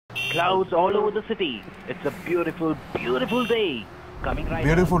clouds all over the city. It's a beautiful, beautiful day. Coming right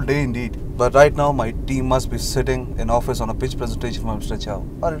Beautiful day indeed. But right now my team must be sitting in office on a pitch presentation from Mr. Chow,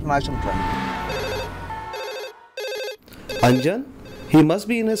 our international client. Anjan? He must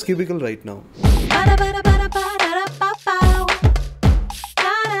be in his cubicle right now.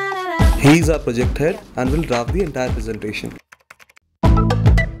 He is our project head and will draft the entire presentation.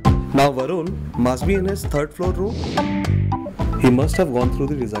 Now Varun must be in his third floor room. He must have gone through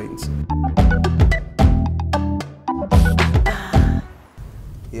the designs.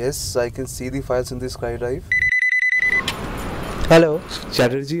 Yes, I can see the files in the SkyDrive. Hello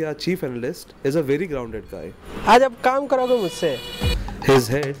Chatterjee, our chief analyst, is a very grounded guy. आज आप काम करोगे मुझसे? His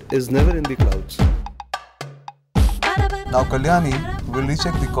head is never in the clouds. Now Kalyani will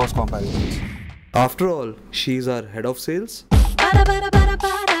recheck the cost comparisons. After all, she is our head of sales.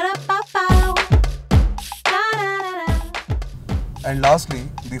 And lastly,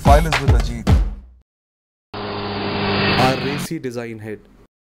 the file is with Ajit, Our racy design head.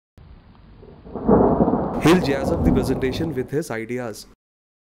 He'll jazz up the presentation with his ideas.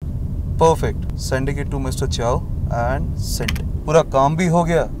 perfect. Sending it to Mr. Chow and sent. पूरा काम भी हो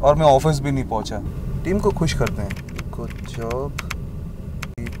गया और मैं office भी नहीं पहुंचा. टीम को खुश करते हैं. Good job.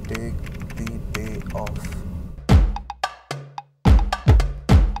 We take the day off.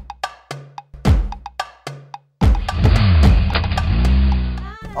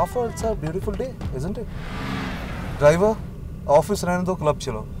 After all, it's a beautiful day, isn't it? Driver, office रहने दो, क्लब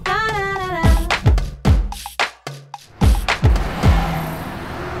चलो.